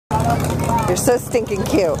You're so stinking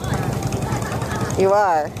cute. You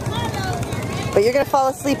are. But you're going to fall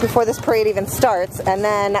asleep before this parade even starts, and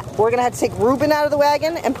then we're going to have to take Ruben out of the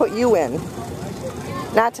wagon and put you in.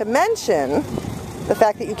 Not to mention the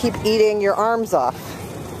fact that you keep eating your arms off.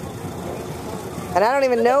 And I don't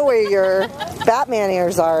even know where your Batman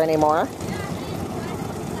ears are anymore.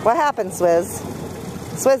 What happened,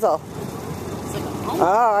 Swizzle?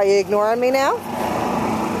 Oh, are you ignoring me now?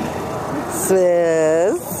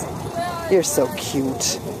 Swizz, you're so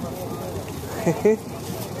cute.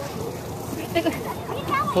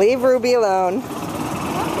 Leave Ruby alone.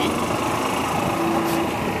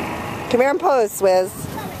 Come here and pose, Swizz.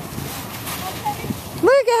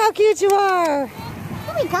 Look at how cute you are.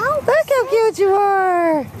 Here we go. Look how cute you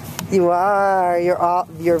are. You are.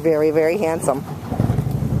 You're very, very handsome.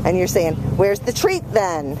 And you're saying, where's the treat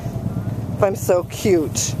then? If I'm so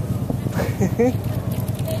cute.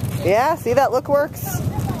 Yeah, see that look works?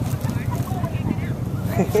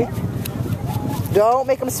 Don't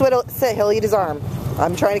make him sit, he'll eat his arm.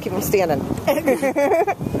 I'm trying to keep him standing.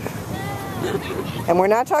 And we're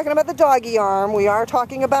not talking about the doggy arm, we are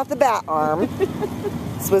talking about the bat arm.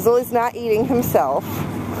 Swizzle is not eating himself.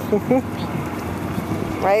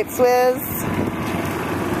 Right, Swizz?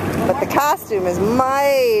 But the costume is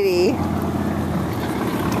mighty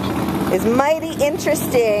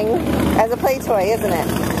interesting as a play toy, isn't it?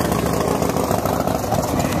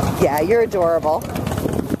 Yeah, you're adorable.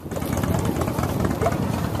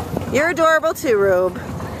 You're adorable too, Rube.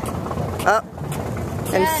 Oh,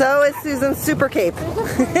 and so is Susan's super cape.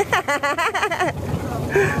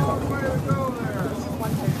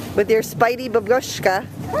 With your Spidey babushka.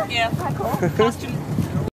 Yeah, costume.